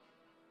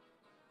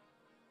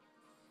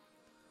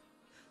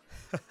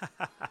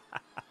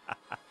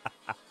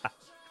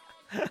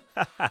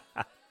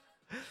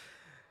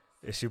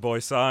It's your boy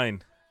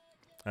Sign.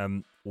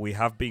 We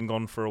have been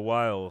gone for a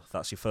while.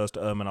 That's your first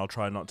and I'll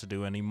try not to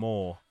do any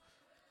more.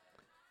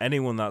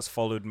 Anyone that's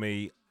followed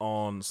me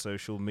on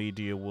social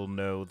media will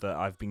know that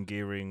I've been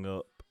gearing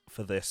up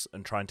for this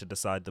and trying to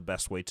decide the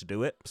best way to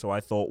do it. So I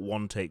thought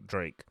one take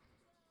Drake.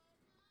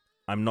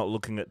 I'm not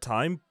looking at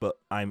time, but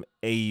I'm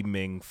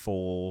aiming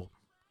for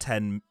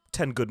 10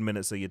 good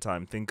minutes of your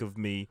time. Think of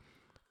me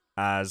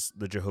as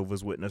the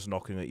Jehovah's Witness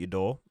knocking at your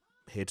door,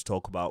 here to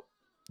talk about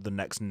the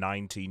next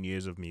 19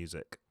 years of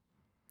music.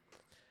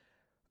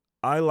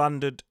 I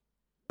landed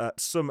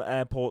at some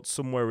airport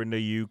somewhere in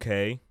the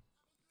UK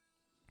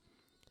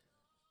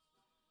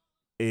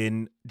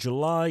in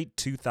July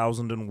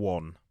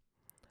 2001.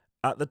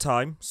 At the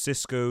time,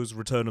 Sisqó's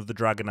Return of the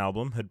Dragon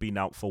album had been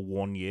out for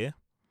 1 year.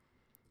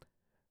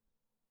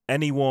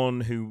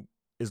 Anyone who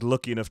is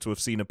lucky enough to have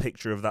seen a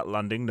picture of that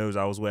landing knows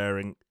I was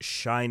wearing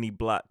shiny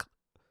black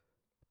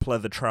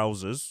pleather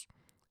trousers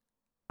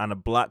and a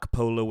black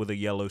polo with a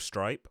yellow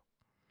stripe.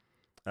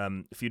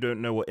 If you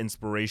don't know what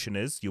inspiration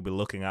is, you'll be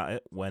looking at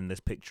it when this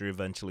picture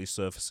eventually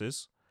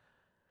surfaces.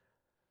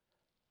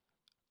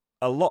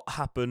 A lot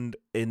happened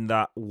in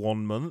that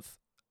 1 month,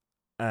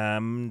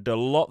 and a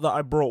lot that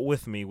I brought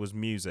with me was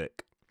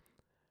music.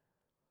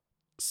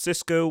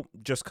 Sisqó,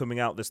 just coming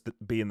out, this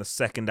being the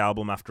second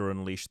album after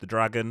Unleash the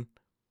Dragon,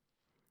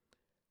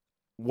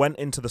 went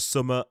into the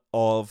summer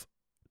of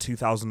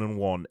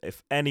 2001.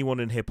 If anyone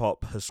in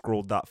hip-hop has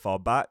scrolled that far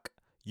back,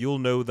 you'll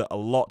know that a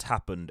lot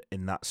happened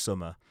in that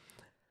summer.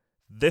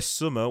 This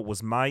summer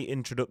was my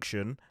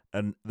introduction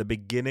and the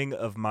beginning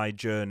of my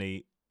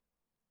journey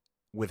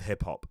with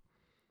hip-hop.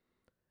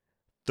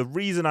 The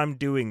reason I'm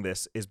doing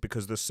this is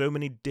because there's so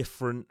many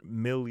different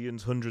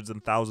millions, hundreds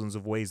and thousands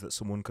of ways that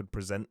someone could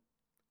present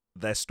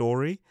their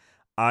story.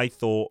 I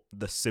thought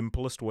the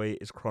simplest way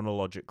is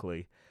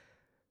chronologically.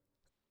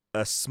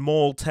 A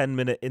small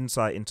 10-minute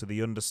insight into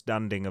the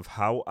understanding of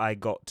how I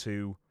got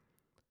to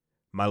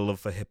my love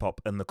for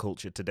hip-hop and the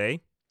culture today.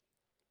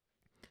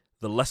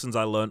 The lessons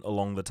I learned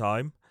along the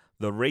time,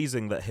 the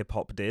raising that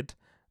hip-hop did,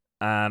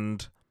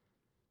 and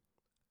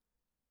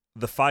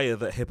the fire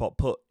that hip-hop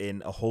put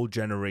in a whole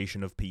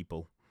generation of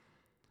people.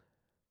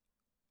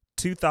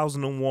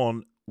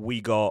 2001, we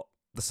got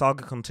The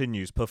Saga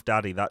Continues, Puff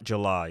Daddy, that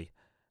July.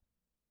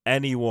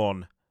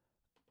 Anyone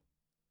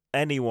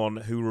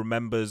who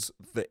remembers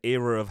the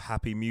era of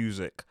happy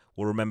music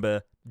will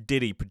remember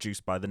Diddy,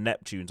 produced by the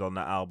Neptunes, on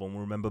that album.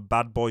 Will remember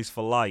Bad Boys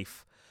for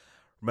Life.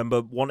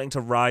 Remember wanting to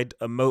ride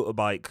a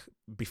motorbike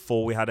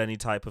before we had any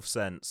type of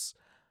sense.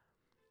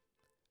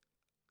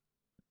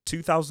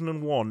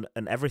 2001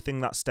 and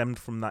everything that stemmed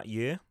from that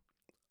year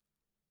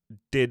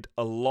did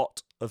a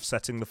lot of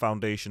setting the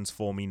foundations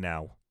for me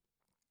now.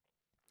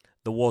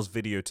 There was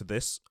video to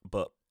this,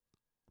 but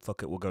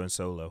fuck it, we're going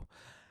solo.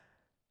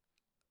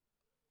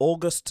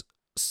 August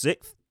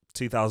 6th,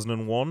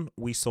 2001,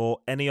 we saw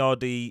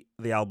NERD,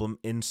 the album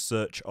In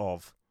Search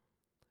Of.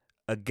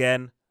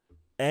 Again,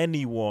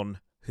 anyone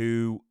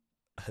who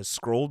has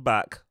scrolled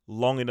back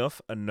long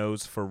enough and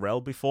knows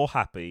Pharrell Before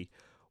Happy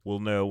will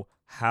know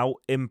how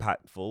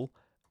impactful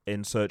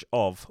In Search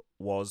Of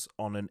was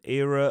on an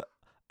era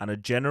and a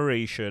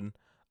generation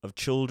of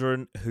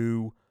children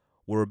who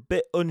were a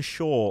bit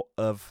unsure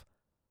of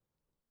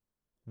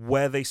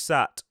where they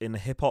sat in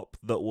hip-hop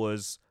that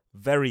was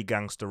very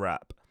gangster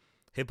rap.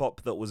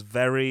 Hip-hop that was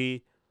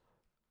very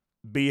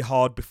be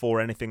hard before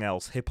anything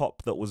else.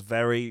 Hip-hop that was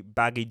very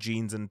baggy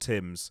jeans and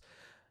Timbs.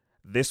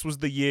 This was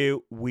the year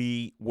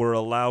we were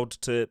allowed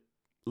to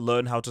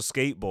learn how to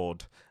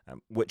skateboard,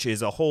 which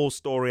is a whole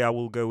story I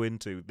will go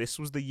into. This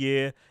was the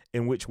year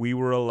in which we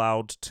were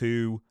allowed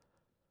to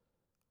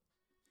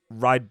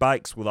ride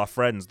bikes with our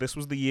friends. This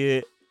was the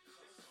year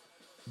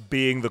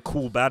being the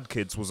cool bad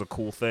kids was a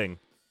cool thing.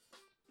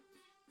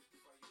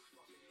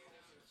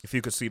 If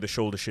you could see the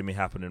shoulder shimmy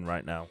happening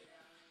right now.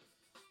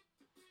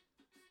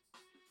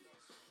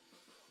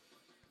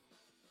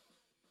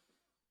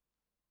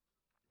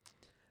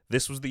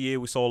 This was the year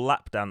we saw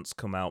Lap Dance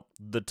come out.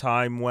 The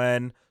time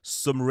when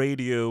some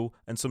radio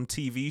and some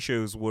TV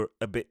shows were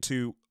a bit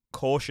too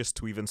cautious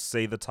to even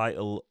say the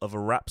title of a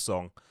rap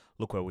song.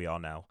 Look where we are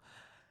now.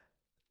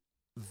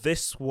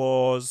 This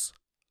was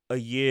a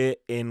year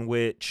in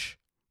which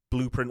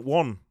Blueprint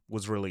 1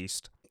 was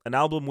released. An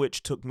album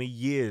which took me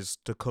years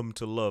to come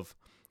to love.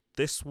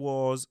 This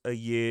was a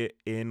year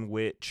in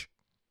which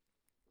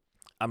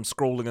I'm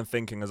scrolling and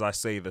thinking as I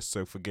say this,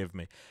 so forgive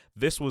me.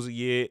 This was a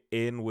year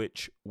in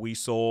which we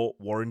saw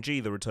Warren G,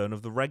 The Return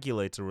of the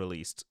Regulator,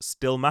 released.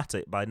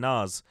 Stillmatic by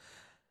Nas.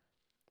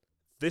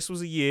 This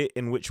was a year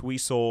in which we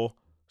saw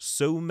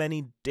so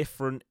many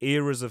different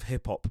eras of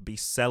hip-hop be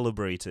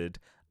celebrated.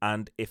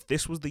 And if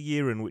this was the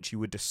year in which you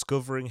were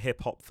discovering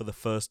hip-hop for the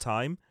first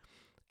time,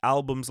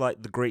 albums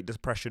like The Great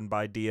Depression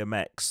by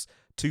DMX,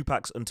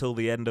 Tupac's Until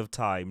the End of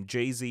Time,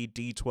 Jay-Z,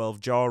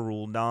 D12, Ja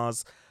Rule,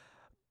 Nas,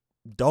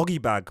 Doggy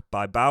Bag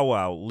by Bow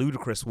Wow,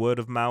 Ludacris, Word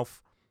of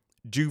Mouth,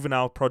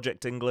 Juvenile,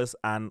 Project Inglis,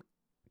 and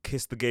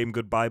Kiss the Game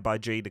Goodbye by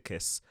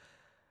Jadakiss.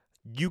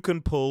 You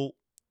can pull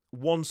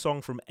one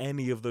song from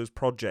any of those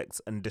projects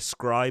and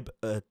describe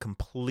a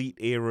complete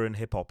era in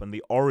hip-hop and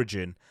the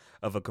origin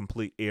of a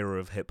complete era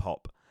of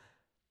hip-hop.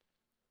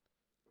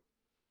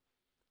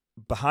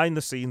 Behind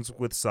the scenes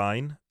with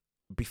Sign,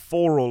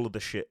 before all of the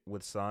shit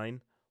with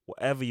Sign,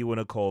 whatever you want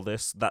to call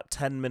this, that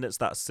 10 minutes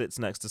that sits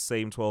next to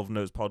Same 12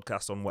 Notes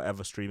podcast on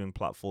whatever streaming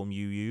platform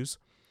you use,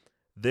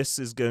 this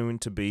is going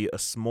to be a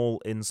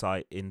small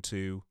insight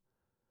into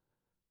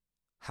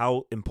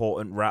how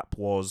important rap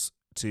was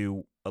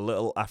to a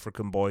little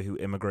African boy who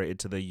immigrated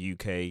to the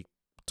UK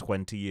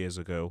 20 years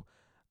ago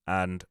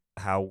and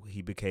how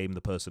he became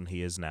the person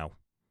he is now.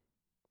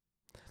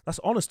 That's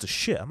honest as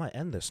shit. I might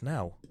end this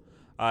now.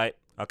 Alright,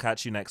 I'll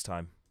catch you next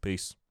time.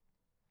 Peace.